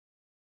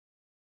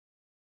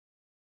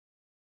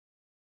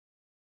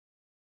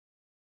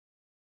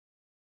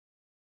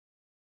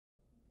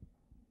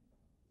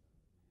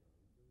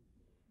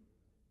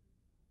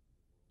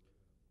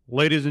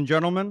Ladies and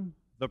gentlemen,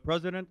 the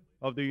President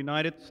of the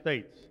United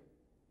States.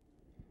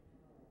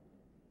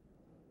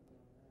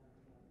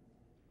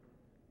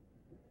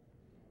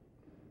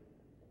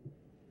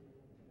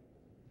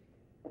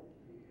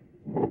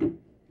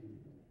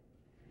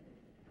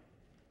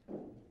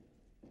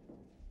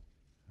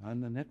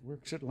 On the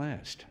networks at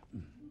last.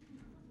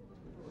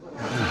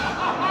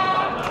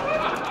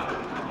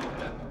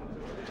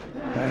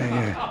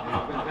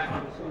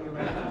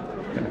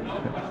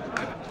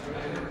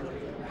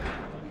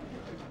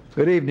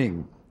 Good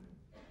evening.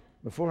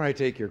 Before I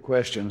take your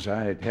questions,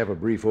 I have a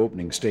brief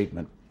opening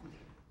statement.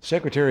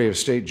 Secretary of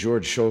State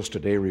George Shultz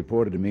today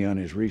reported to me on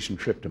his recent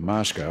trip to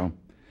Moscow,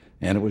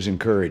 and it was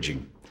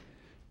encouraging.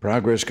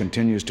 Progress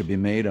continues to be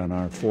made on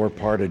our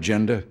four-part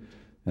agenda,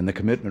 and the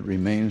commitment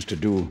remains to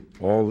do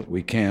all that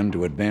we can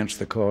to advance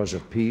the cause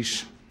of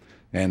peace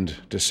and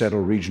to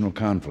settle regional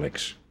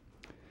conflicts.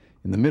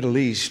 In the Middle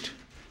East,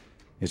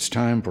 it's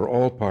time for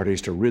all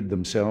parties to rid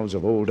themselves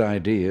of old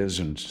ideas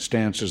and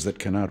stances that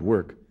cannot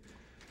work,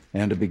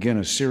 and to begin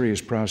a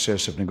serious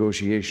process of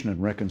negotiation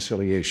and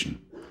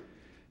reconciliation.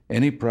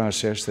 Any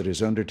process that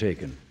is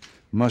undertaken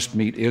must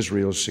meet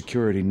Israel's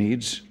security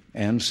needs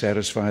and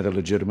satisfy the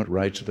legitimate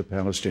rights of the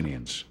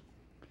Palestinians.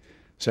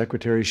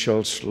 Secretary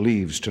Shultz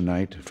leaves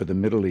tonight for the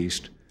Middle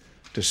East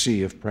to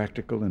see if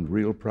practical and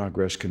real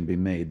progress can be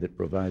made that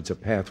provides a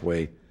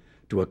pathway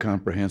to a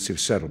comprehensive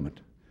settlement,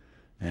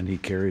 and he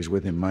carries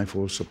with him my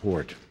full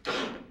support.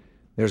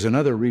 There's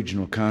another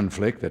regional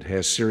conflict that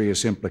has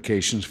serious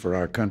implications for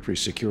our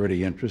country's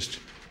security interests: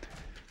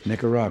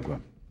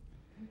 Nicaragua.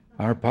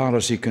 Our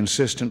policy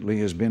consistently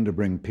has been to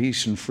bring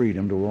peace and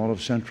freedom to all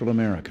of Central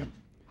America.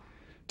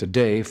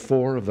 Today,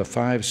 4 of the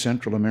 5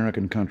 Central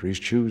American countries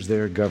choose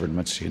their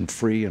governments in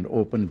free and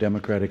open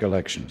democratic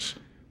elections.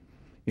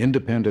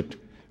 Independent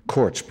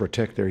courts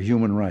protect their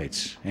human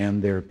rights,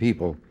 and their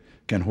people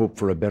can hope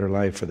for a better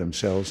life for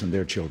themselves and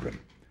their children.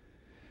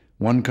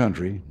 One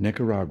country,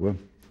 Nicaragua,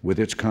 with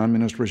its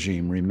communist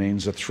regime,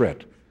 remains a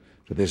threat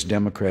to this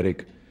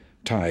democratic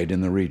tide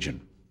in the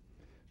region.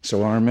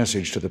 So our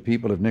message to the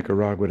people of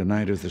Nicaragua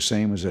tonight is the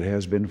same as it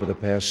has been for the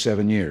past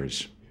 7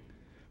 years: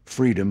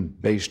 freedom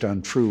based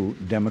on true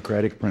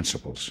democratic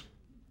principles.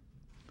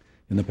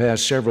 In the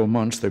past several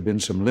months, there have been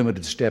some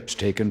limited steps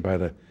taken by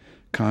the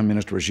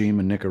communist regime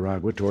in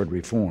Nicaragua toward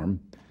reform.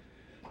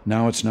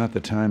 Now is not the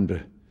time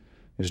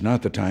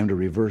to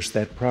reverse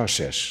that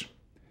process.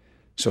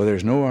 So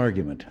there's no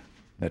argument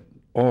that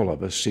all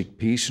of us seek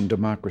peace and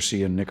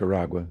democracy in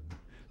Nicaragua,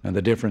 and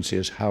the difference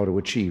is how to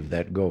achieve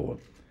that goal.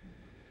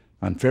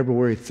 On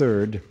February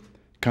 3rd,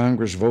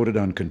 Congress voted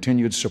on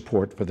continued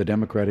support for the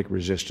democratic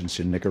resistance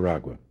in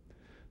Nicaragua.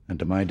 And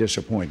to my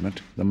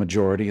disappointment, the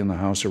majority in the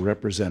House of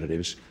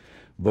Representatives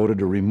voted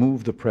to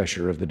remove the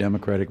pressure of the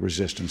democratic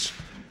resistance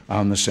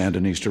on the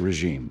Sandinista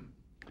regime.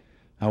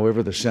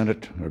 However, the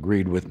Senate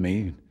agreed with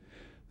me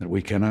that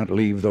we cannot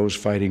leave those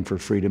fighting for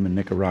freedom in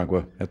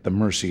Nicaragua at the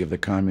mercy of the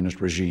communist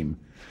regime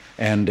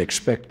and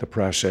expect the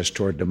process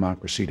toward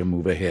democracy to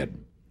move ahead.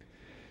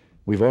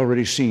 We've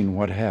already seen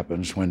what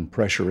happens when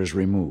pressure is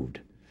removed.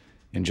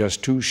 In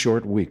just 2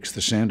 short weeks,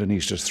 the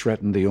Sandinistas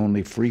threatened the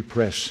only free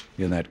press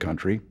in that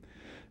country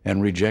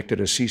and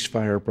rejected a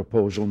ceasefire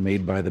proposal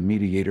made by the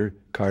mediator,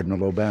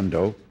 Cardinal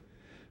Obando,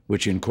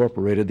 which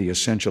incorporated the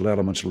essential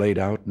elements laid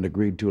out and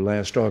agreed to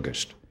last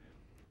August.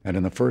 And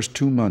in the first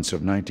 2 months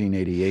of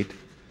 1988,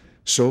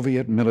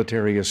 Soviet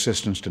military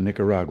assistance to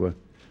Nicaragua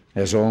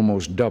has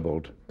almost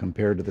doubled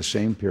compared to the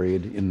same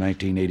period in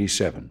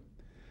 1987.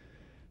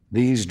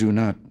 These do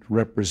not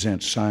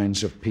represent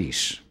signs of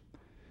peace.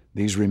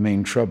 These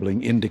remain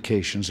troubling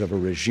indications of a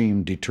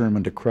regime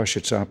determined to crush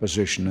its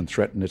opposition and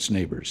threaten its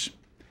neighbors.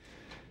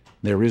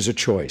 There is a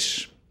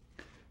choice.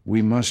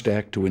 We must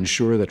act to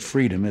ensure that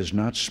freedom is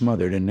not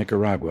smothered in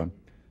Nicaragua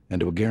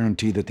and to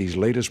guarantee that these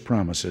latest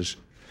promises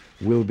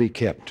will be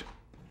kept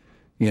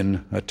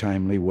in a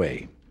timely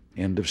way.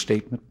 End of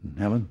statement.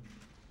 Helen?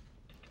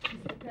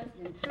 Mr.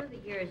 President, through the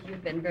years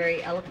you've been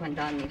very eloquent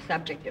on the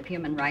subject of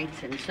human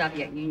rights in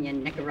Soviet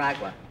Union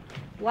Nicaragua.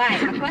 Why?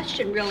 My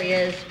question really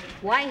is,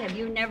 why have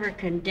you never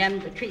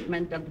condemned the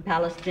treatment of the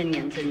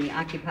Palestinians in the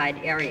occupied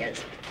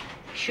areas?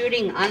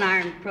 Shooting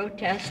unarmed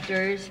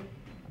protesters,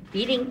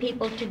 beating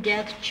people to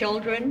death,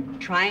 children,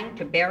 trying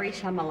to bury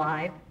some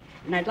alive?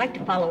 And I'd like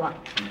to follow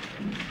up.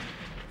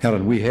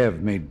 Helen, we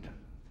have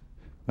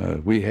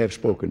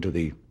spoken to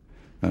the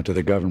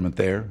government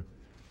there,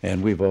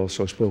 and we've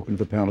also spoken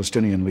to the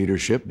Palestinian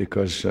leadership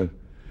because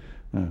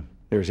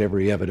there's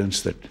every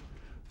evidence that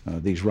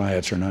these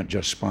riots are not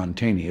just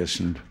spontaneous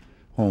and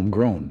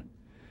homegrown.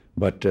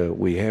 But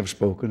we have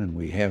spoken,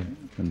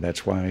 and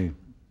that's why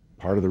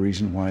part of the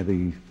reason why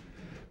the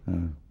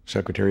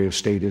Secretary of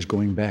State is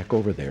going back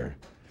over there.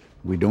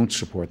 We don't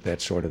support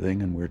that sort of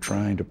thing, and we're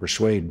trying to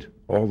persuade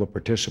all the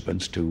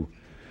participants to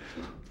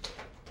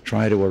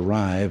try to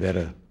arrive at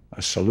a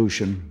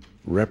solution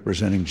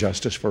representing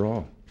justice for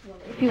all. Well,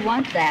 if if you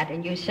want that,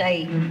 and you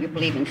say you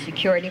believe in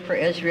security for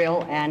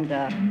Israel and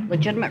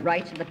legitimate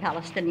rights of the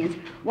Palestinians,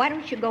 why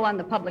don't you go on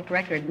the public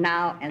record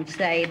now and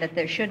say that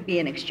there should be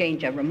an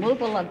exchange of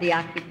removal of the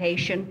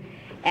occupation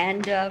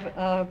and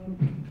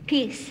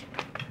peace?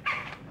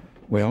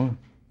 Well,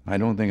 I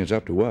don't think it's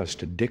up to us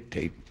to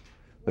dictate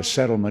the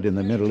settlement in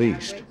the Middle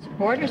East.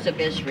 Supporters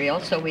of Israel,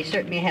 so we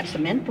certainly have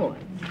some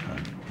influence.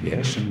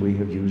 Yes, and we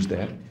have used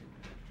that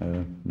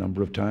a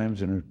number of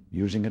times and are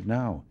using it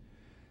now.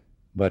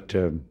 But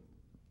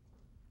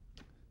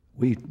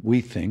we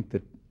think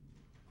that,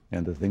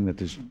 and the thing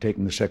that is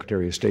taking the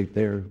Secretary of State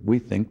there, we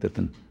think that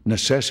the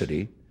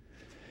necessity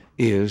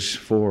is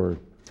for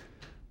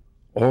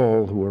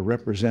all who are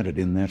represented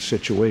in that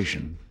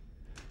situation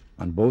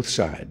on both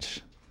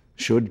sides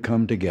should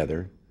come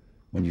together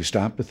when you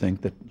stop to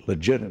think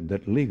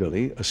that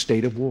legally a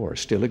state of war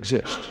still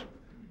exists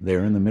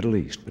there in the Middle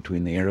East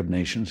between the Arab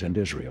nations and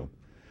Israel,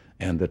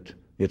 and that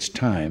it's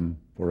time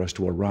for us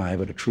to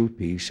arrive at a true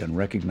peace and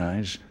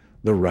recognize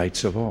the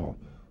rights of all.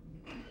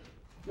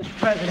 Mr.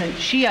 President,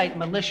 Shiite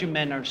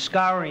militiamen are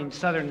scouring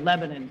southern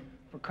Lebanon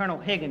for Colonel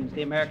Higgins,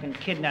 the American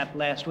kidnapped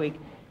last week,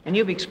 and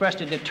you've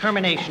expressed a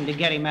determination to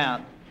get him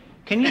out.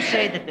 Can you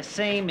say that the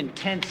same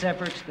intense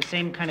efforts, the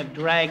same kind of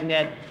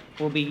dragnet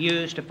will be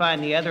used to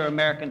find the other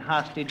American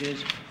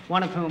hostages,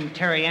 one of whom,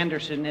 Terry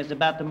Anderson, is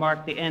about to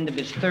mark the end of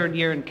his 3rd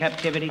year in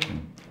captivity?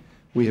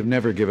 We have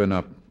never given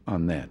up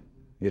on that.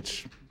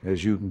 It's,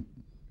 as you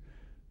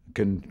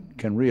can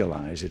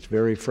realize, it's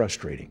very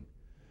frustrating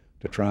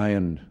to try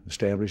and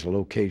establish a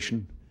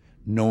location,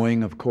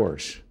 knowing, of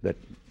course, that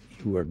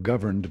you are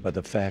governed by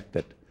the fact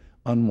that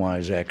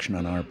unwise action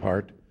on our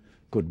part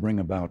could bring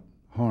about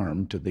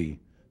harm to the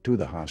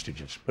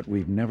hostages. But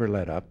we've never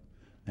let up,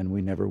 and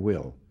we never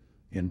will,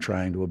 in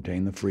trying to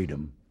obtain the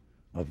freedom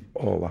of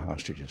all the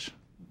hostages.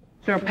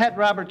 Sir, Pat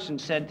Robertson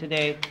said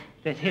today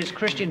that his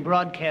Christian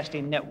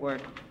Broadcasting Network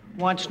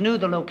once knew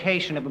the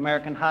location of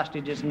American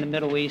hostages in the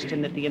Middle East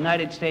and that the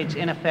United States,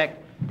 in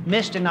effect,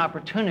 missed an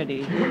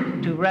opportunity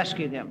to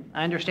rescue them.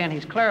 I understand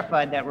he's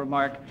clarified that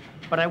remark,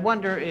 but I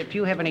wonder if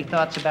you have any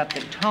thoughts about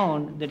the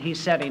tone that he's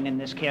setting in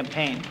this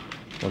campaign.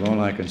 Well, all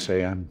I can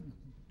say, I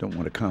don't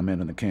want to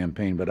comment on the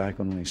campaign, but I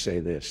can only say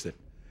this, that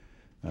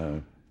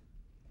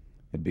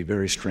it'd be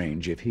very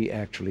strange if he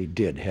actually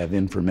did have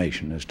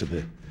information as to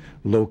the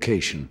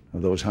location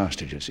of those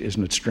hostages.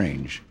 Isn't it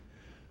strange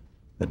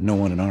that no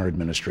one in our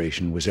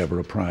administration was ever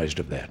apprised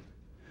of that?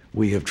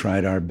 We have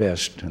tried our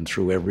best and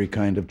through every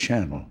kind of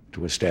channel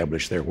to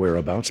establish their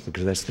whereabouts,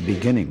 because that's the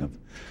beginning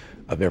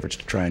of efforts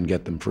to try and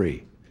get them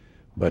free.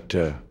 But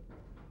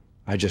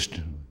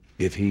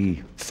if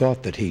he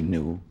thought that he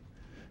knew,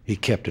 he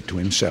kept it to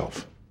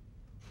himself.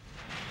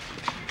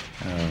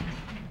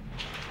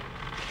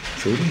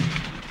 Trudy?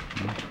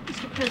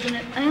 Mr.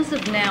 President, as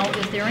of now,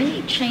 is there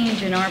any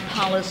change in our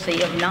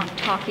policy of not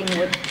talking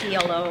with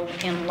PLO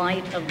in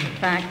light of the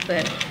fact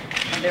that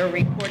there are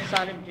reports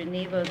out of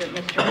Geneva that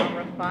Mr.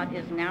 Arafat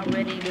is now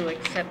ready to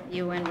accept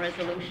UN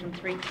Resolution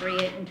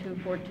 338 and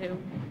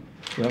 242?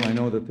 Well, I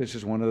know that this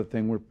is one of the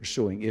things we're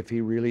pursuing, if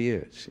he really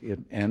is,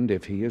 and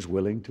if he is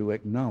willing to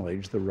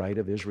acknowledge the right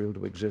of Israel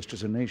to exist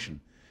as a nation.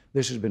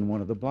 This has been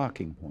one of the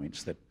blocking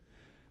points, that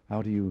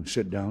how do you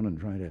sit down and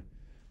try to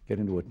get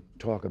into a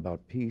talk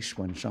about peace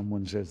when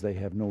someone says they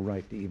have no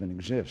right to even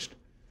exist?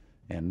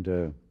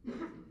 And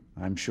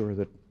I'm sure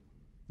that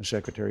the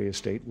Secretary of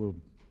State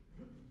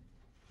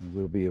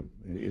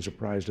is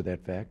apprised of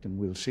that fact, and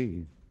we'll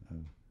see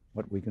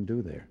what we can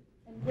do there.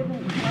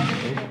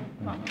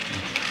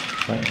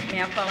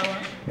 May I follow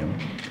up? Yeah.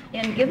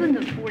 And given the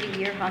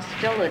 40-year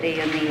hostility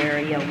in the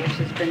area which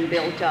has been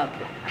built up,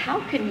 how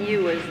can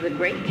you, as the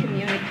great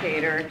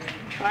communicator,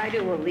 try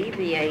to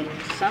alleviate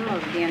some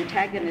of the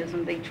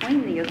antagonism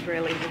between the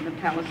Israelis and the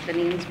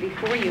Palestinians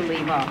before you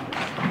leave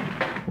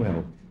office?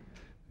 Well,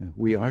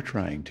 we are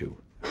trying to,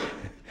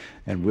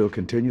 and we'll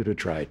continue to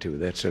try to.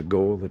 That's a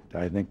goal that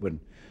I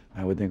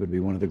would think would be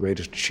one of the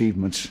greatest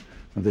achievements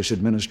of this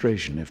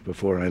administration, if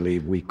before I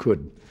leave we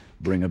could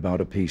bring about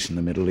a peace in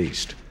the Middle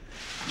East.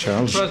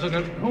 Charles?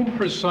 President, whom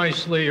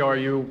precisely are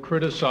you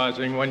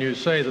criticizing when you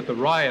say that the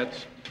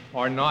riots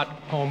are not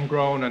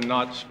homegrown and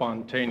not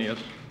spontaneous?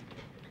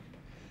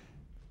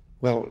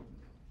 Well,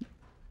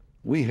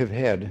 we have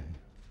had,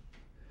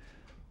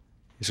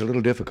 it's a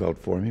little difficult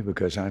for me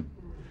because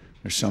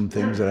there's some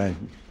things that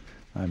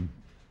I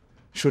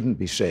shouldn't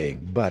be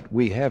saying, but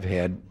we have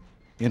had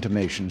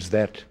intimations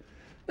that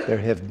there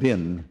have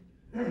been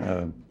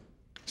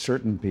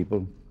certain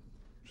people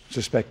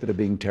suspected of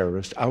being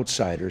terrorists,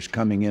 outsiders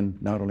coming in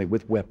not only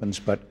with weapons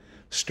but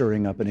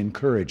stirring up and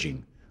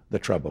encouraging the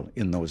trouble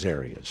in those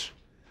areas.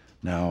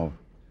 Now,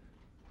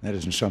 that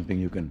isn't something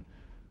you can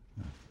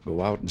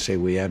go out and say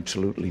we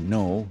absolutely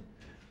know,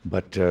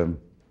 but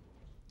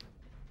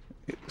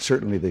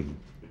certainly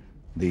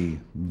the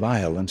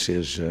violence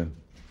is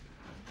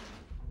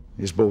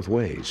both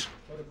ways.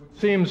 It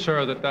seems,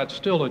 sir, that that's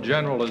still a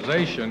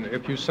generalization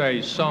if you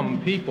say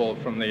some people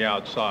from the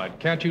outside.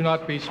 Can't you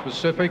not be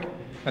specific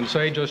and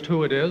say just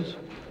who it is?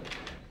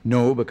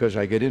 No, because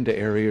I get into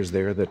areas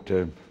there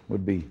that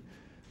would be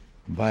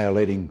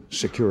violating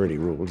security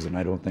rules, and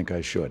I don't think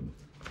I should.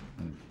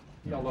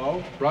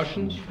 PLO,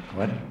 Russians?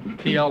 What?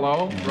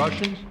 PLO,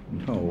 Russians?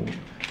 No.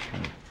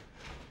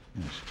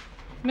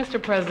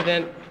 Mr.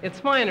 President,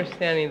 it's my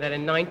understanding that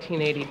in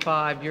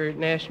 1985, your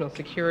national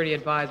security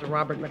advisor,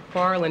 Robert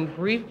McFarland,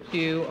 briefed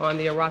you on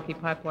the Iraqi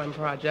pipeline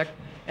project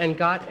and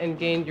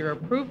gained your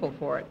approval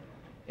for it.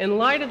 In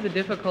light of the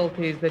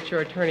difficulties that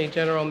your Attorney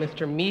General,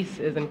 Mr. Meese,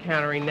 is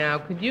encountering now,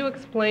 could you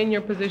explain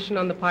your position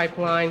on the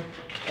pipeline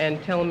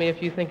and tell me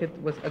if you think it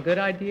was a good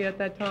idea at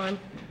that time?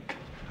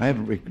 I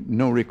have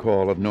no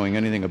recall of knowing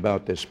anything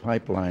about this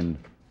pipeline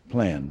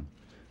plan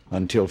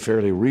until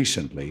fairly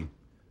recently,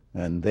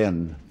 and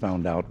then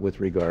found out with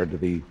regard to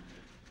the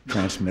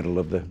transmittal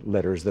of the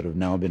letters that have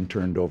now been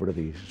turned over to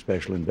the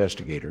special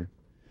investigator.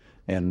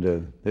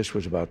 And this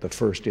was about the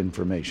first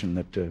information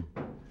that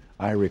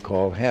I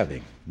recall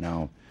having.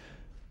 Now,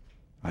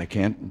 I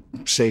can't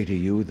say to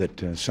you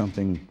that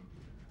something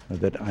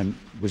that I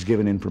was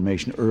given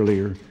information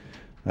earlier,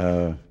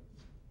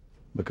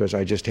 because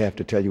I just have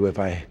to tell you, if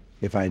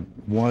I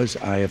was,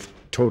 I have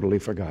totally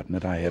forgotten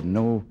it. I have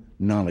no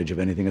knowledge of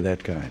anything of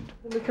that kind.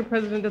 Mr.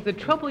 President, does it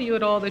trouble you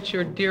at all that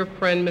your dear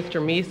friend,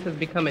 Mr. Meese, has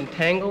become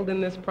entangled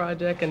in this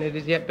project, and it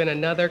has yet been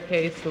another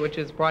case which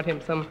has brought him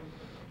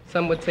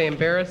some would say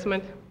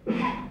embarrassment?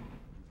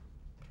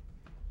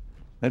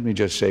 Let me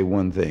just say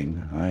one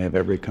thing. I have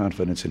every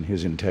confidence in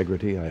his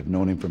integrity. I have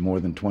known him for more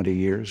than 20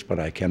 years, but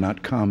I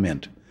cannot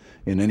comment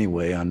in any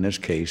way on this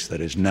case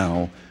that is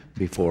now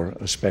before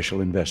a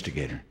special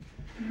investigator.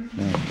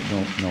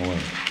 No,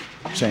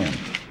 Sam.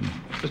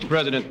 Mr.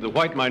 President, the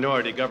white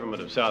minority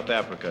government of South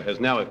Africa has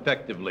now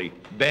effectively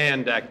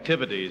banned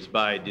activities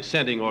by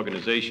dissenting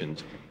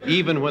organizations,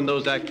 even when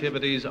those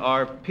activities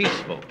are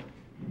peaceful.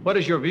 What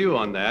is your view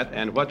on that,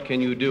 and what can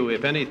you do,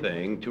 if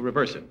anything, to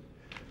reverse it?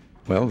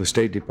 Well, the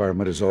State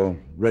Department has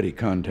already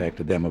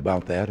contacted them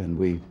about that, and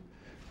we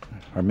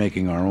are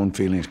making our own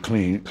feelings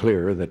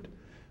clear that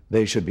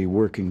they should be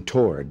working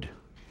toward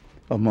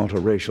a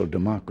multiracial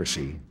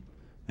democracy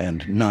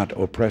and not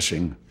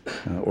oppressing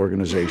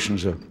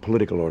organizations,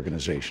 political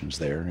organizations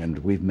there, and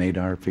we've made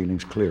our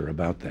feelings clear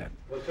about that.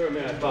 Well, sir,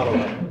 may I follow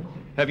up?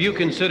 Have you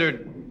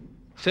considered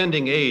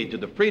sending aid to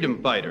the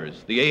freedom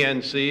fighters, the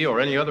ANC, or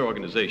any other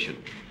organization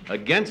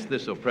against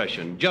this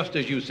oppression, just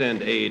as you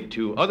send aid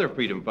to other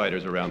freedom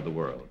fighters around the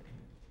world?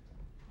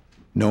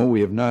 No,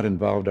 we have not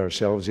involved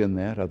ourselves in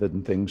that, other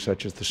than things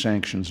such as the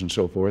sanctions and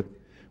so forth.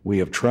 We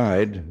have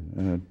tried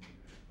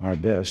our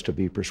best to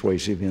be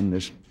persuasive in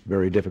this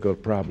very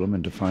difficult problem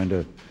and to find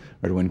or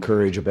to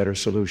encourage a better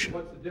solution.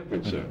 What's the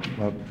difference, sir?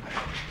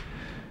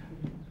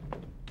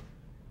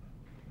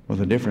 Well,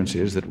 the difference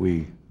is that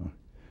we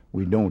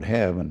don't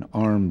have an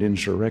armed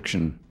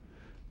insurrection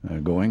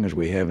going as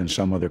we have in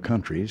some other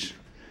countries,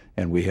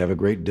 and we have a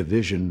great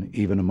division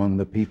even among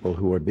the people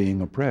who are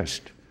being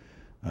oppressed.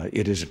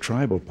 It is a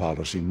tribal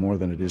policy more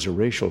than it is a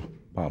racial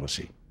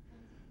policy.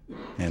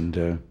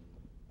 And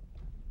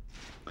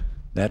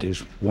that is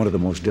one of the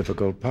most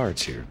difficult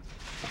parts here.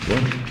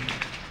 Well,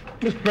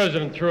 Mr.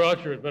 President,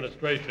 throughout your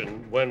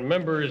administration, when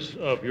members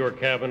of your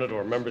cabinet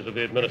or members of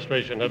the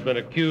administration have been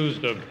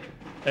accused of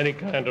any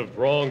kind of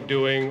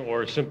wrongdoing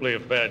or simply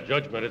of bad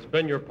judgment, it's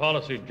been your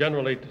policy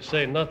generally to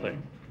say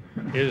nothing.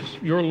 Is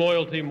your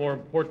loyalty more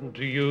important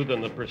to you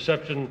than the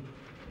perception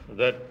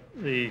that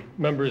the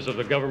members of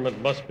the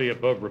government must be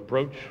above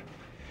reproach?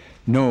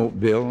 No,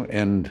 Bill,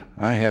 and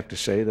I have to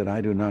say that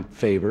I do not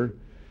favor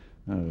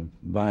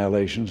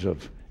violations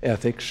of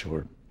ethics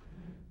or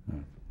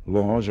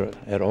laws or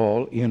at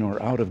all in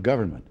or out of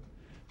government.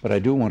 But I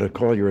do want to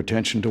call your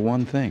attention to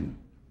one thing.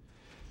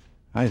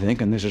 I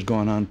think, and this has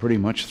gone on pretty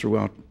much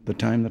throughout the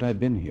time that I've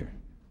been here,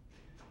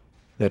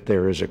 that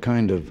there is a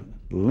kind of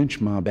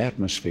lynch mob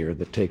atmosphere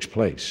that takes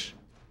place.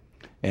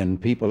 And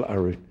people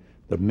are,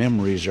 the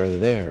memories are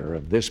there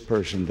of this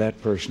person,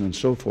 that person, and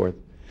so forth,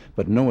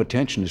 but no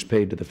attention is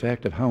paid to the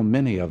fact of how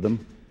many of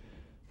them,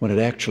 when it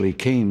actually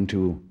came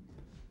to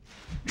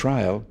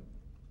trial,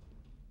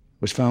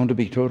 was found to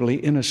be totally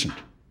innocent.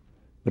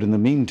 But in the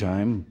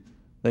meantime,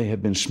 they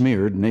have been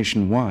smeared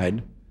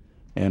nationwide,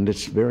 and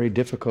it's very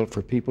difficult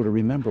for people to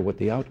remember what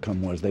the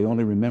outcome was. They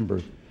only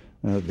remember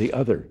the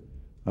other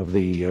of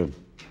the,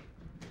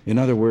 in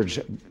other words,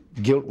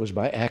 guilt was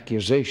by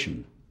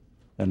accusation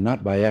and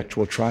not by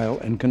actual trial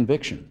and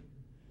conviction.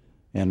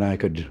 And I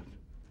could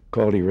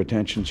call to your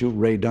attention to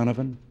Ray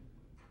Donovan,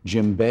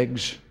 Jim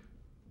Beggs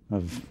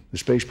of the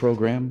space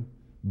program,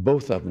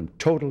 both of them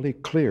totally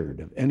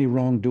cleared of any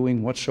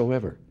wrongdoing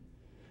whatsoever.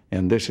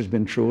 And this has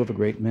been true of a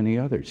great many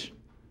others.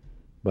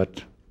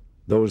 But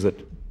those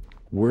that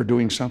were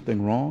doing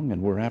something wrong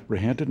and were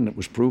apprehended and it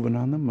was proven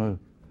on them,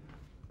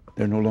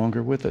 they're no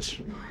longer with us.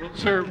 Well,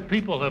 sir,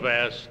 people have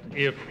asked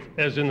if,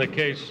 as in the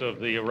case of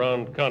the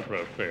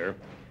Iran-Contra affair,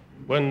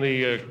 when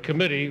the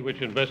committee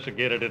which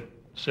investigated it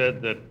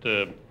said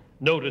that,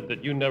 noted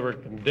that you never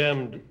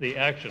condemned the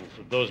actions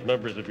of those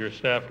members of your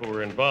staff who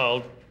were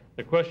involved,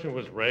 the question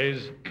was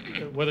raised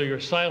whether your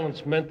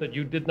silence meant that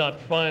you did not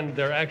find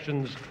their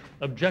actions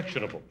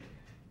objectionable?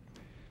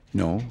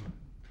 No.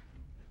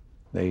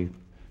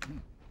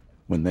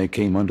 When they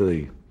came under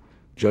the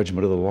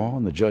judgment of the law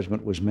and the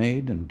judgment was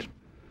made, and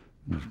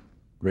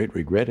great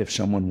regret if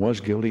someone was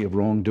guilty of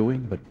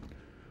wrongdoing, but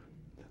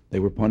they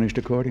were punished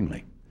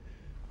accordingly.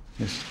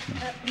 Yes.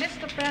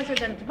 Mr.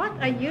 President, what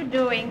are you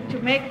doing to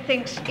make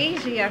things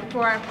easier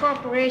for our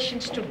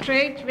corporations to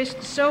trade with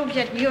the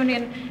Soviet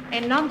Union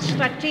in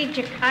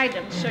non-strategic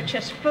items such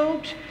as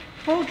food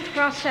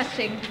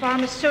processing,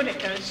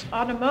 pharmaceuticals,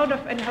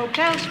 automotive and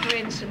hotels, for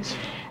instance?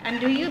 And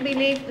do you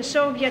believe the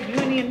Soviet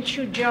Union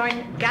should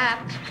join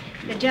GATT,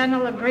 the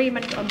General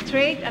Agreement on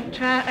Trade and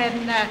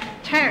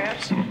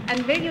Tariffs?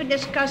 And will you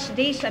discuss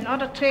these and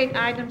other trade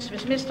items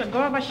with Mr.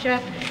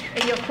 Gorbachev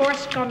in your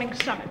forthcoming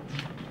summit?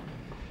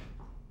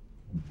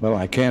 Well,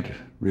 I can't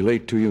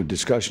relate to you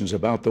discussions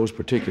about those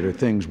particular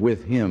things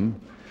with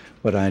him,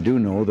 but I do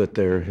know that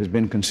there has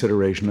been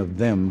consideration of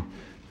them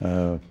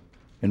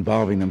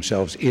involving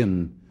themselves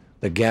in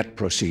the GATT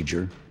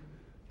procedure,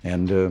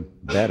 and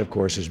that, of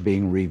course, is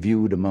being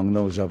reviewed among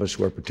those of us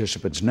who are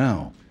participants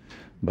now.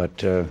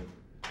 But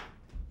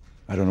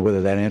I don't know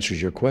whether that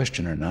answers your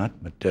question or not,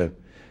 but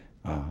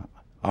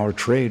our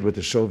trade with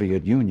the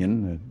Soviet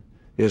Union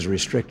is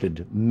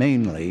restricted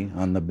mainly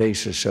on the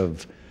basis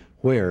of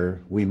where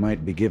we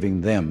might be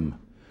giving them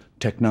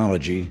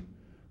technology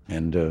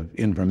and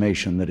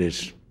information that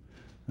is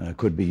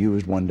could be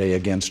used one day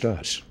against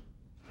us.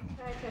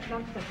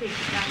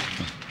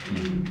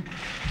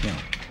 Yeah.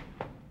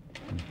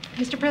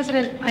 Mr.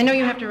 President, I know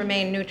you have to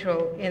remain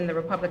neutral in the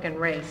Republican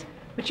race,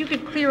 but you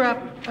could clear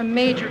up a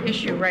major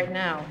issue right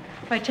now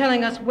by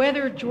telling us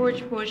whether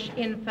George Bush,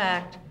 in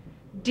fact,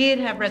 did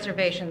have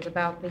reservations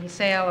about the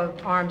sale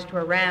of arms to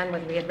Iran,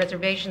 whether he had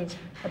reservations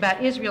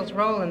about Israel's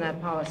role in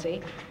that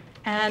policy,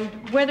 and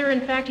whether,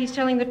 in fact, he's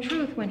telling the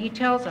truth when he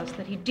tells us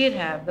that he did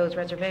have those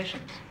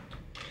reservations.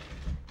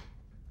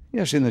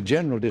 Yes, in the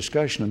general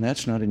discussion, and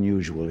that's not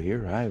unusual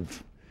here,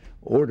 I've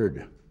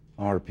ordered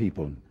our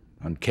people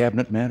on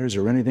cabinet matters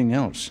or anything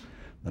else,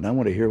 and I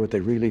want to hear what they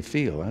really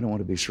feel. I don't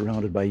want to be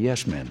surrounded by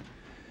yes men.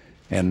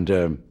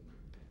 And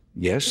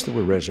yes, there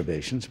were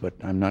reservations, but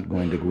I'm not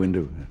going to go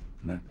into,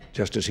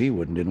 just as he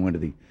didn't go into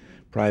the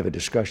private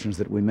discussions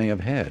that we may have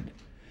had.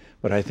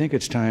 But I think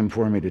it's time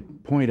for me to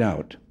point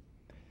out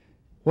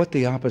what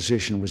the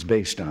opposition was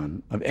based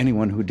on of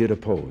anyone who did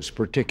oppose.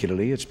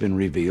 Particularly, it's been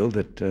revealed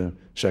that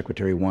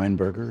Secretary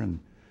Weinberger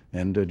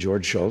and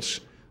George Shultz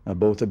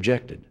both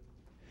objected.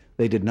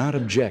 They did not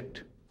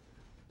object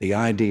the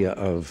idea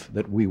of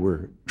that we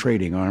were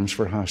trading arms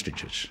for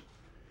hostages.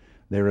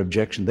 Their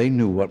objection, they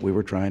knew what we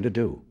were trying to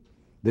do.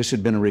 This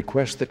had been a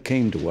request that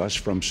came to us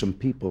from some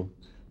people,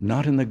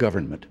 not in the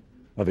government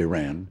of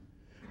Iran,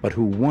 but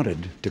who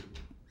wanted to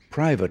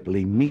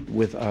privately meet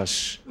with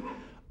us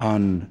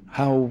on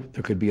how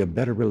there could be a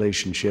better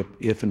relationship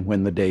if and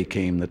when the day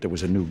came that there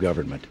was a new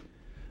government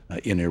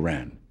in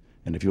Iran.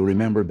 And if you'll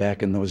remember,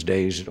 back in those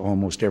days,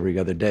 almost every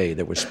other day,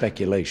 there was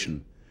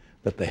speculation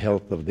that the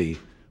health of the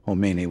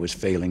Khomeini was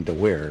failing to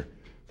where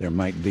there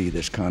might be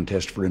this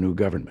contest for a new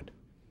government.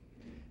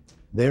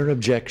 Their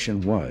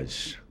objection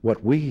was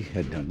what we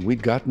had done.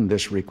 We'd gotten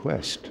this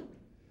request,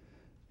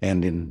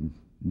 and in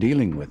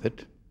dealing with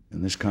it,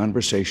 in this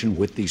conversation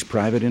with these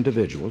private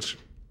individuals,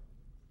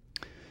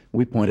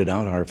 we pointed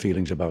out our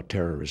feelings about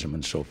terrorism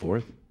and so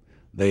forth.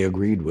 They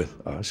agreed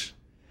with us.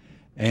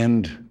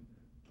 And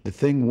the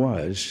thing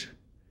was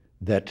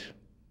that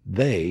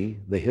they,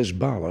 the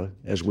Hezbollah,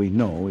 as we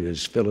know,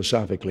 is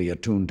philosophically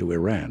attuned to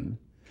Iran.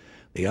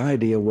 The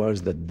idea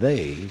was that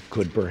they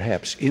could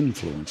perhaps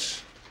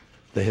influence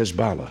the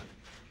Hezbollah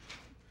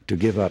to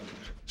give up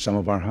some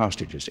of our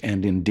hostages.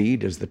 And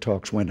indeed, as the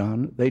talks went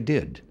on, they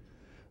did.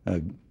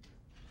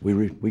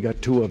 We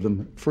got 2 of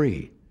them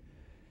free.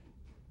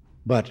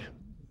 But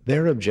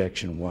their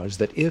objection was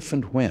that if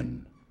and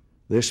when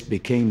this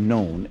became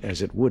known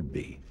as it would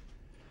be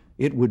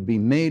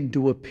made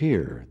to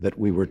appear that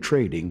we were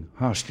trading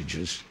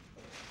hostages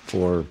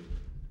for,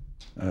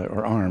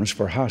 or arms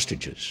for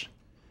hostages.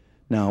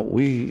 Now,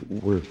 we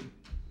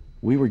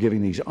were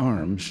giving these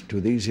arms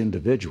to these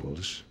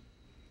individuals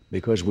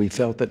because we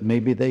felt that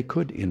maybe they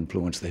could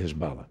influence the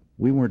Hezbollah.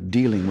 We weren't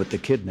dealing with the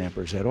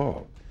kidnappers at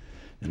all.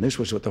 And this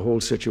was what the whole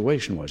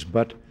situation was.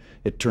 But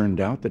it turned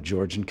out that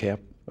George and Cap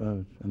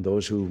and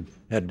those who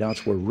had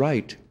doubts were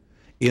right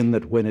in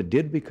that when it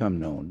did become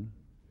known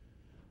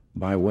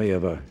by way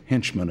of a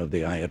henchman of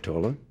the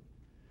Ayatollah,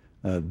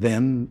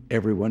 then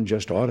everyone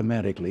just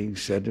automatically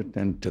said it,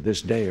 and to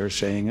this day are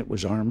saying it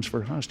was arms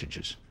for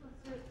hostages.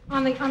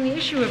 On the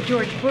issue of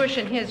George Bush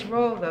and his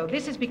role, though,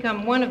 this has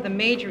become one of the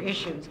major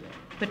issues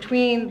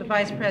between the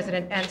Vice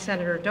President and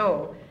Senator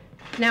Dole.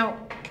 Now,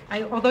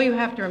 although you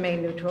have to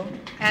remain neutral,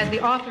 as the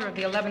author of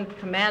the 11th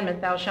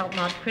commandment, thou shalt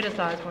not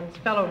criticize one's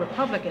fellow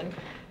Republican,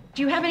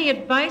 do you have any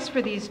advice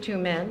for these 2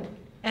 men?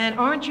 And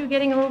aren't you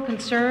getting a little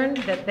concerned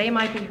that they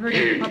might be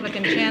hurting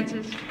Republican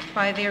chances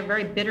by their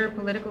very bitter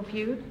political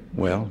feud?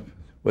 Well,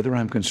 whether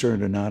I'm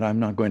concerned or not, I'm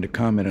not going to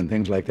comment on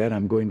things like that.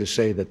 I'm going to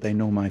say that they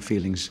know my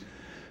feelings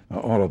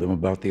all of them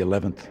about the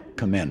 11th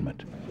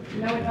Commandment.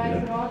 No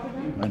advice at all to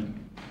them?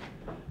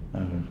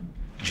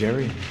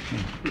 Jerry?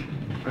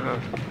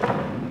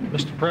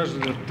 Mr.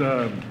 President,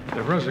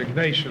 the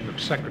resignation of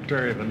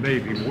Secretary of the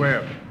Navy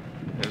Webb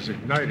has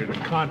ignited a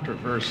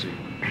controversy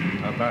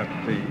about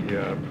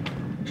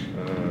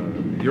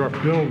your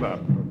buildup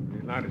of the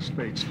United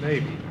States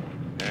Navy.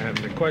 And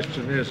the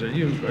question is, are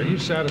you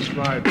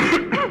satisfied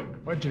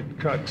that budget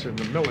cuts in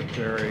the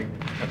military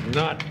have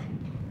not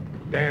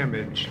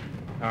damaged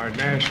our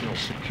national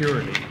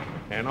security?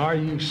 And are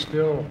you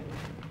still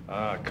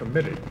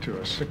committed to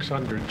a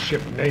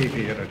 600-ship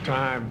Navy at a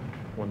time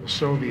when the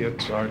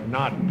Soviets are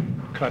not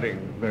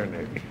cutting their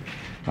Navy?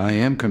 I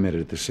am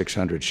committed to the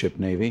 600-ship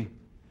Navy,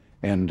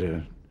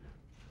 and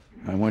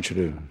I want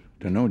you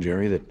to know,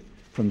 Jerry, that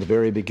from the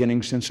very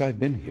beginning since I've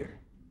been here,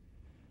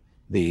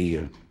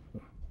 the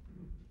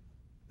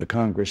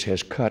Congress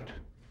has cut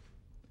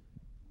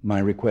my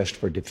request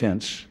for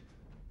defense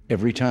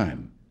every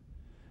time.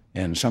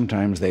 And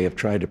sometimes they have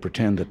tried to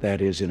pretend that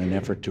that is in an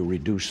effort to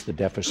reduce the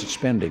deficit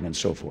spending and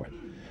so forth.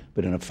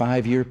 But in a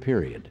 5-year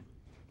period,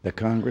 the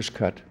Congress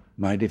cut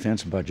my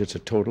defense budgets a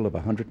total of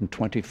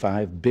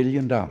 $125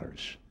 billion,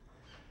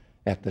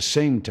 at the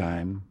same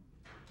time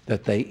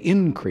that they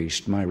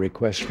increased my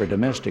request for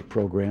domestic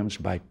programs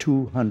by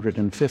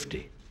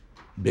 $250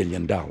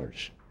 billion.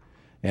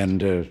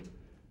 And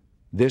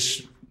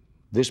this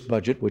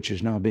budget, which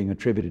is now being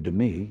attributed to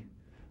me,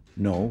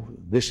 no,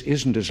 this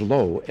isn't as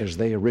low as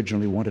they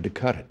originally wanted to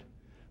cut it,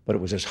 but it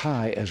was as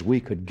high as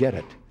we could get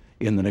it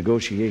in the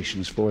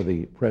negotiations for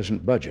the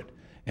present budget.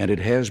 And it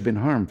has been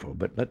harmful.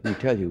 But let me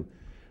tell you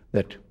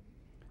that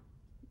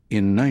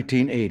in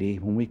 1980,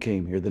 when we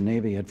came here, the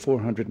Navy had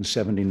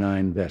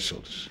 479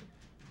 vessels.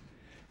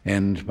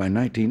 And by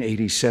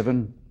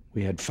 1987,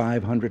 we had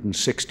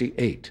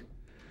 568.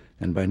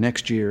 And by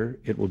next year,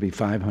 it will be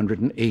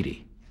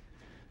 580.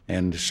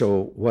 And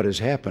so what has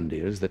happened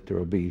is that there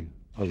will be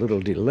a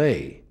little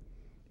delay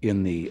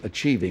in the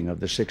achieving of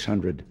the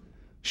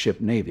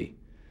 600-ship Navy.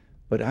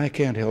 But I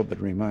can't help but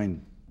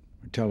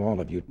tell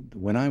all of you,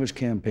 when I was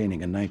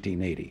campaigning in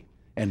 1980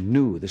 and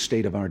knew the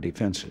state of our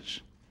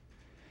defenses,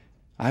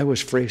 I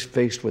was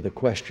faced with a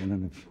question,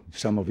 and if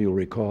some of you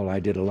recall, I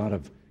did a lot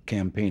of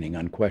campaigning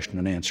on question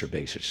and answer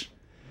basis.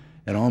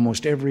 At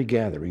almost every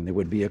gathering, there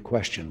would be a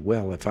question,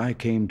 well, if I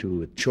came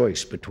to a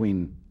choice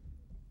between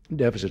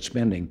deficit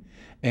spending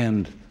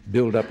and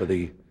build-up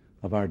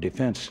of our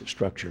defense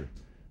structure,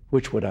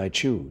 which would I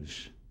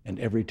choose? And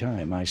every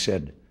time I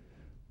said,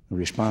 the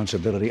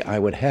responsibility, I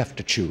would have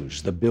to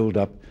choose the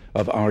build-up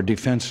of our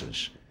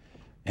defenses.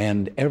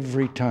 And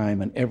every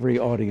time and every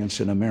audience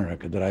in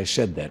America that I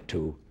said that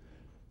to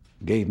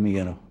gave me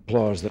an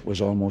applause that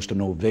was almost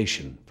an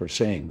ovation for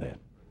saying that.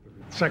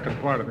 The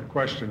second part of the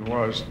question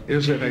was,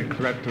 is it a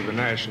threat to the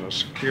national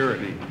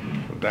security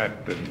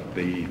that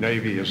the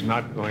Navy is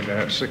not going to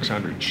have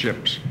 600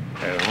 ships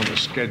on the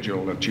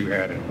schedule that you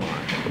had in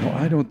mind? Well,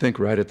 I don't think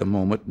right at the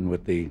moment, and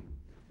with the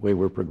way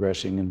we're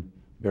progressing in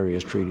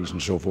various treaties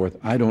and so forth,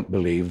 I don't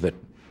believe that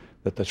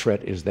the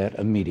threat is that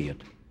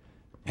immediate.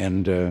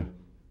 And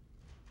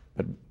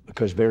but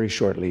because very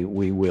shortly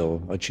we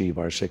will achieve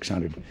our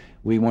 600.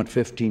 We want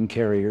 15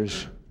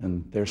 carriers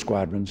and their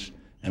squadrons,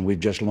 and we've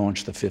just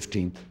launched the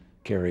 15th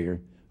carrier,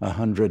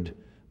 100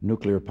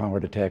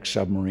 nuclear-powered attack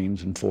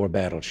submarines and 4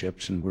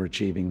 battleships, and we're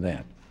achieving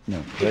that. No.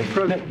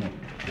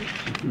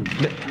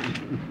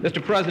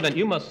 Mr. President,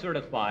 you must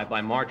certify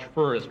by March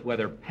 1st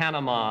whether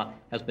Panama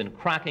has been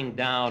cracking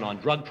down on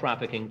drug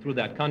trafficking through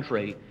that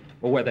country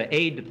or whether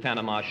aid to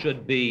Panama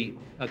should be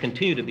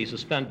continue to be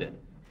suspended.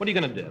 What are you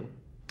going to do?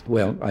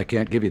 Well, I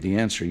can't give you the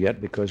answer yet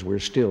because we're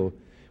still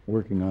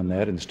working on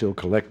that and still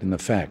collecting the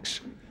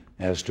facts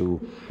as to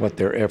what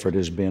their effort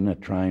has been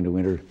at trying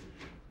to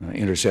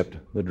intercept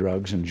the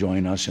drugs and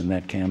join us in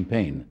that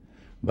campaign.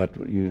 But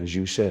as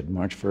you said,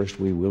 March 1st,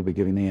 we will be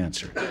giving the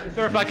answer.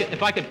 Sir,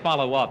 if I could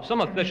follow up,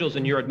 some officials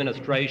in your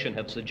administration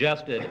have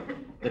suggested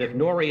that if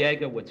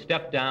Noriega would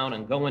step down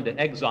and go into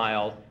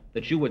exile,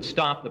 that you would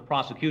stop the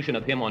prosecution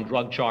of him on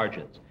drug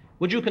charges.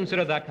 Would you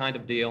consider that kind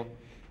of deal?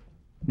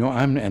 No,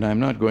 I'm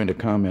not going to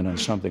comment on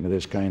something of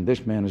this kind.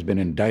 This man has been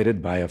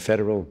indicted by a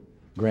federal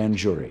grand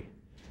jury,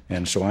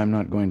 and so I'm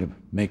not going to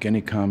make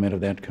any comment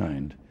of that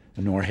kind,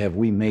 nor have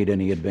we made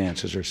any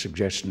advances or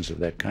suggestions of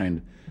that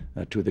kind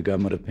to the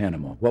government of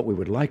Panama. What we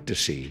would like to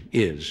see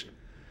is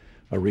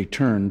a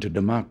return to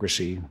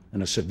democracy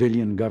and a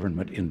civilian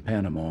government in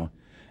Panama,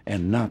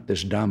 and not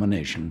this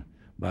domination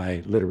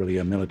by literally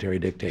a military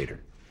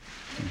dictator.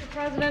 Mr.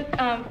 President,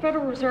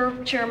 Federal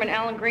Reserve Chairman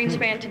Alan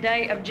Greenspan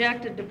today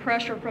objected to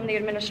pressure from the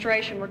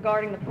administration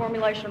regarding the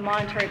formulation of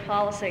monetary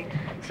policy,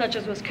 such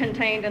as was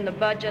contained in the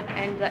budget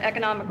and the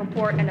economic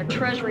report and a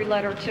Treasury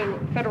letter to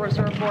Federal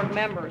Reserve Board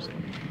members.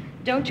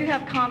 Don't you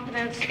have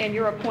confidence in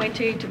your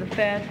appointee to the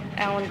Fed,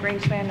 Alan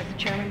Greenspan, as the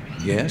chairman?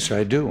 Yes,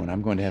 I do, and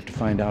I'm going to have to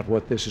find out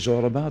what this is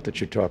all about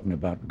that you're talking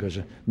about, because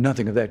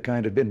nothing of that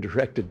kind had been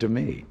directed to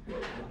me.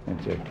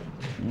 That's it.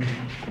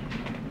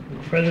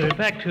 President,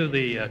 back to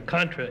the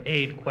Contra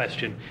aid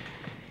question.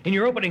 In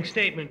your opening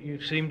statement,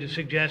 you seem to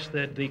suggest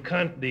that the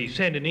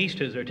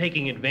Sandinistas are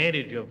taking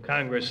advantage of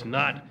Congress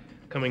not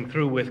coming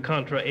through with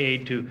Contra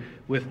aid to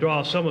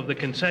withdraw some of the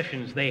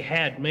concessions they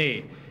had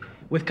made.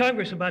 With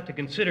Congress about to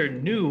consider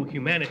new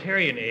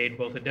humanitarian aid,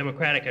 both a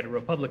Democratic and a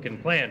Republican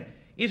plan,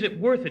 is it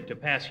worth it to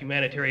pass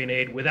humanitarian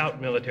aid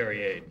without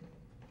military aid?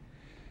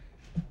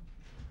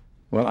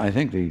 Well, I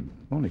think the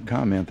only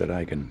comment that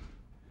I can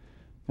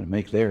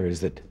make there is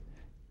that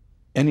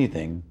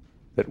anything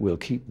that will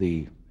keep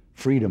the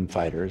freedom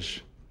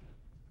fighters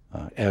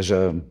as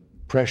a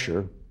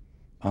pressure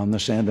on the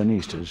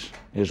Sandinistas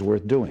is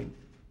worth doing.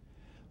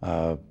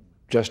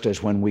 Just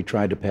as when we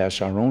tried to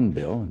pass our own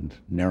bill and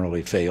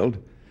narrowly failed,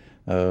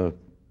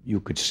 you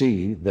could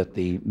see that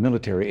the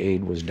military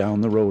aid was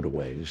down the road a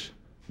ways.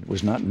 It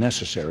was not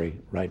necessary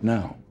right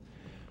now.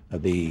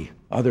 The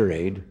other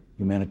aid,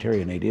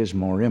 humanitarian aid, is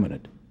more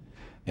imminent.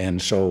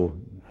 And so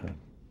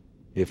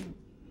if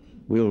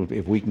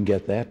we can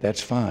get that,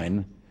 that's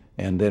fine,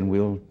 and then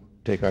we'll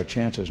take our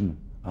chances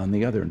on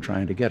the other and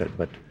trying to get it.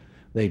 But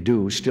they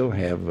do still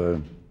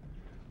have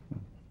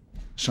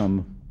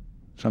some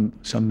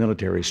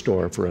military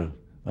store for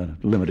a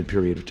limited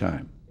period of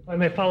time. If I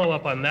may follow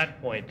up on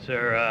that point,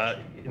 sir.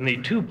 In the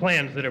two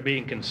plans that are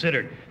being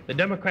considered, the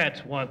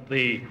Democrats want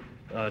the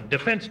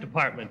Defense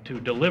Department to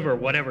deliver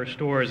whatever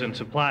stores and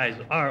supplies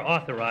are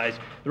authorized.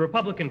 The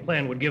Republican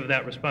plan would give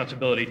that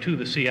responsibility to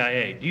the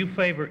CIA. Do you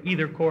favor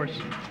either course?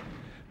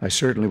 I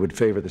certainly would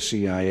favor the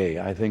CIA.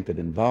 I think that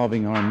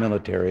involving our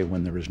military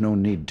when there is no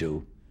need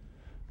to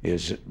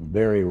is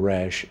very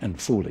rash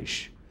and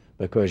foolish,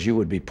 because you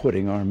would be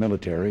putting our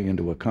military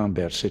into a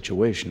combat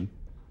situation,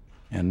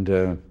 and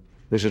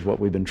this is what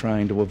we've been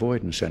trying to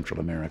avoid in Central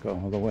America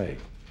all the way.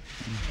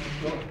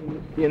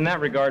 In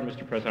that regard,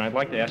 Mr. President, I'd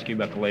like to ask you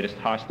about the latest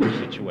hostage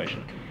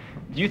situation.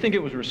 Do you think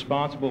it was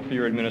responsible for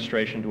your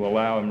administration to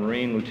allow a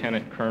Marine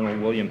Lieutenant Colonel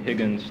William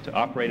Higgins to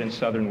operate in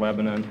southern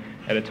Lebanon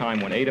at a time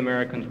when 8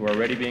 Americans were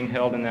already being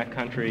held in that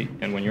country,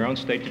 and when your own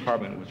State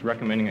Department was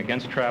recommending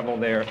against travel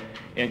there,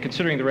 and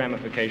considering the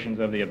ramifications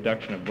of the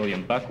abduction of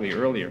William Buckley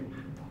earlier?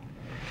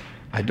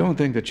 I don't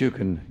think that you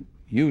can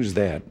use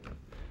that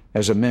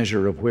as a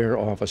measure of where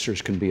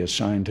officers can be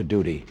assigned to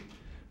duty.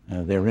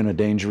 They're in a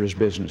dangerous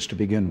business to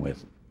begin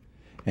with.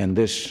 And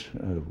this,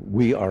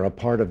 we are a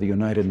part of the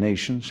United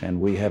Nations, and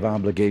we have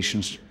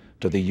obligations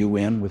to the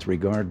UN with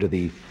regard to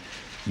the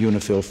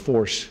UNIFIL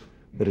force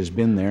that has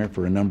been there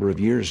for a number of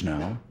years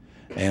now.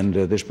 And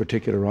this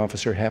particular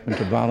officer happened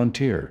to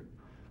volunteer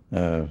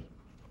when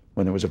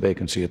there was a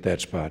vacancy at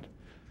that spot,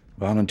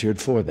 volunteered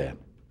for that.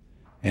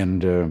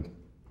 And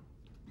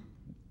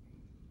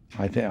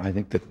I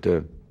think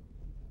that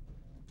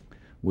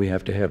we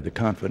have to have the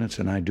confidence,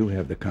 and I do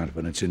have the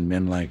confidence in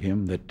men like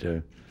him,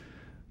 that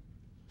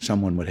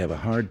someone would have a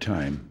hard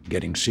time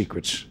getting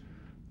secrets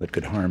that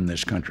could harm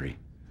this country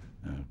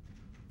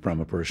from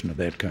a person of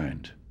that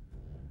kind.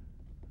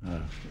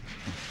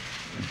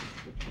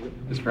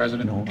 Mr.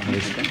 President? No,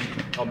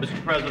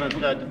 Mr. President,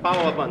 to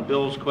follow up on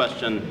Bill's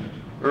question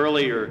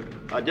earlier,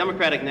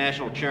 Democratic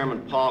National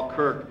Chairman Paul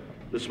Kirk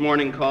this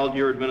morning called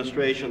your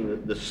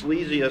administration the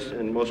sleaziest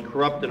and most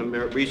corrupt in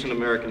recent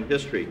American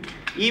history.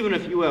 Even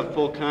if you have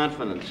full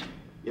confidence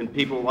in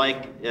people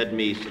like Ed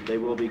Meese that they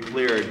will be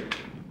cleared,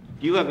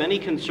 do you have any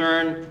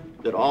concern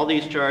that all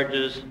these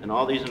charges and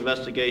all these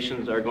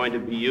investigations are going to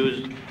be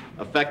used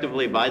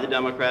effectively by the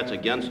Democrats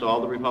against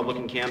all the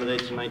Republican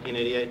candidates in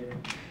 1988?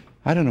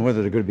 I don't know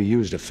whether they're going to be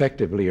used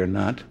effectively or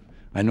not.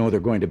 I know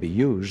they're going to be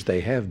used. They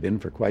have been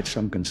for quite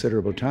some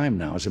considerable time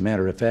now. As a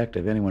matter of fact,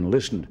 if anyone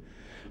listened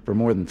for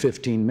more than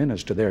 15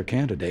 minutes to their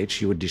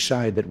candidates, you would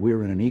decide that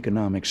we're in an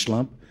economic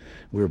slump.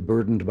 We're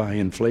burdened by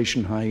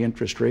inflation, high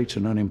interest rates,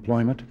 and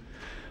unemployment,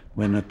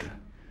 when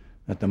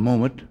at the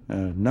moment,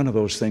 none of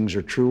those things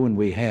are true, and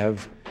we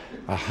have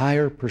a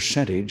higher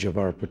percentage of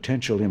our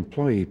potential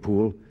employee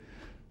pool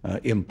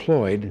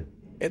employed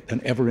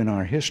than ever in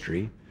our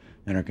history,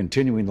 and are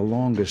continuing the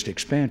longest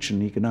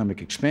expansion,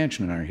 economic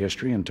expansion in our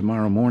history. And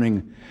tomorrow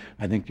morning,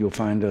 I think you'll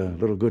find a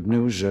little good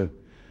news.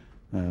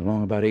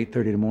 Along about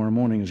 8:30 tomorrow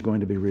morning is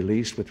going to be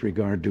released with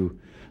regard to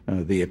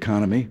the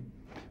economy.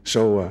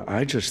 So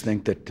I just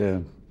think that,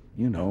 the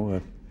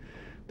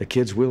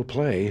kids will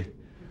play,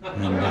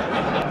 and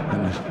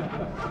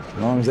as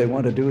long as they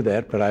want to do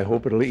that, but I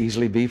hope it'll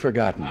easily be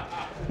forgotten.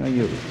 No.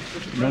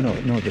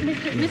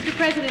 Mr.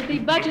 President, the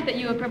budget that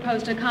you have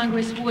proposed to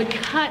Congress would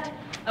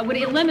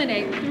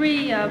eliminate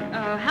 3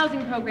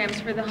 housing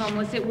programs for the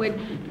homeless. It would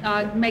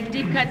make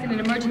deep cuts in an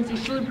emergency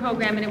food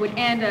program, and it would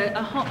end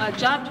a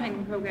job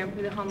training program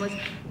for the homeless.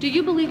 Do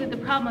you believe that the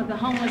problem of the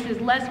homeless is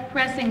less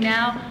pressing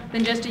now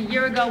than just a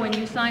year ago when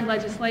you signed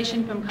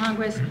legislation from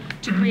Congress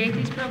to create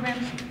these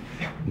programs?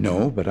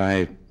 No, but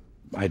I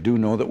do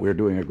know that we're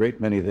doing a great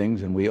many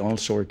things, and we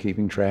also are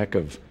keeping track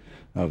of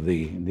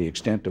the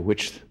extent to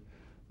which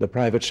the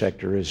private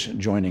sector is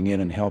joining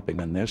in and helping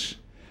in this.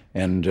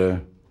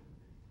 And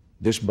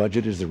this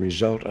budget is the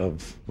result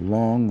of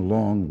long,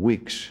 long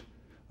weeks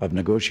of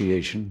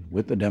negotiation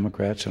with the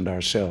Democrats and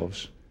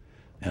ourselves.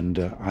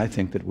 And I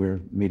think that we're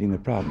meeting the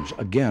problems.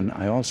 Again,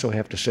 I also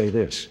have to say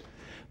this,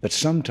 that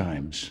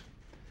sometimes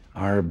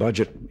our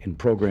budget in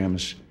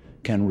programs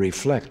can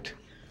reflect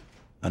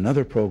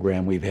another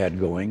program we've had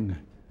going,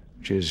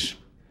 which is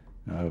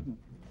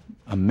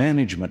a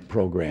management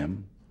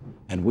program,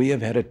 and we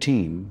have had a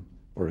team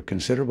for a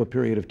considerable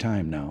period of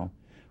time now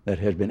that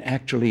has been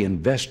actually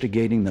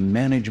investigating the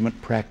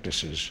management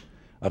practices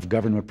of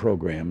government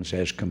programs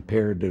as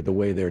compared to the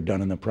way they're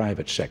done in the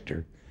private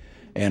sector.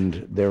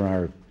 And there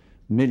are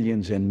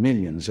millions and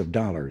millions of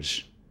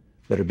dollars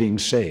that are being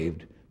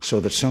saved so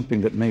that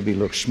something that maybe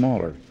looks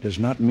smaller does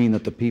not mean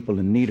that the people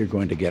in need are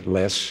going to get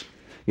less.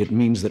 It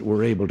means that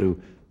we're able to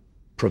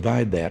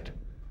provide that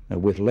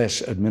with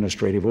less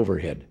administrative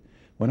overhead.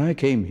 When I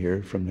came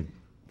here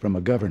from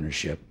a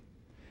governorship,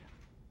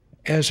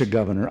 as a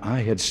governor,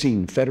 I had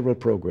seen federal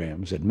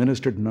programs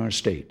administered in our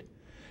state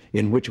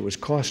in which it was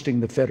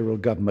costing the federal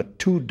government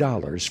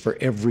 $2 for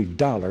every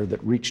dollar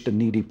that reached a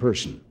needy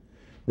person.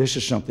 This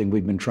is something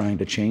we've been trying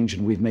to change,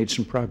 and we've made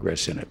some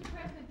progress in it.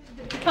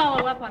 To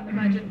follow up on the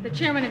budget, the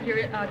chairman of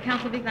your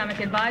Council of Economic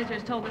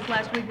Advisors told us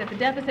last week that the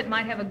deficit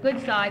might have a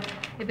good side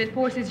if it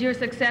forces your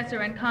successor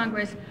and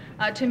Congress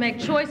to make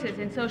choices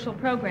in social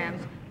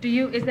programs. Do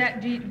you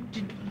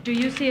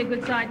see a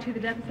good side to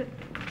the deficit?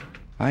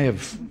 I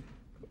have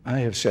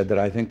said that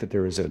I think that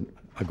there is a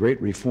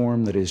great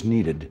reform that is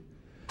needed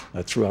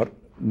throughout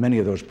many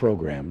of those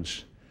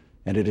programs,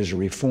 and it is a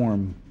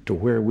reform to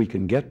where we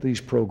can get these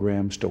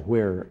programs to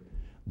where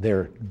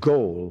their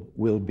goal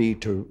will be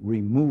to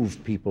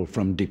remove people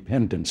from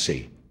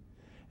dependency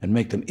and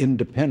make them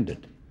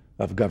independent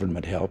of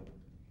government help,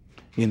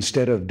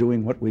 instead of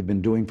doing what we've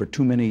been doing for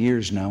too many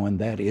years now, and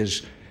that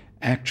is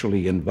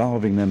actually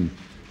involving them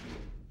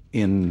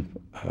in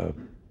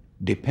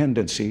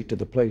dependency to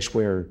the place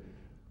where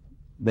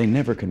they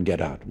never can get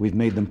out. We've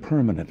made them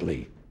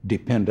permanently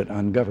dependent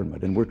on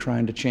government, and we're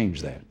trying to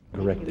change that,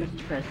 correct that.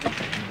 Mr. President.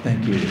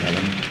 Thank you,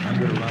 Ellen. I'm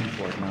going to run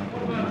for it now.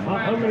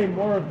 How many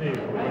more of these?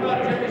 Come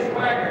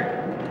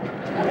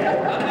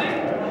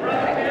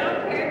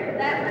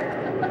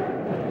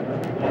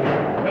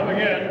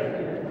again.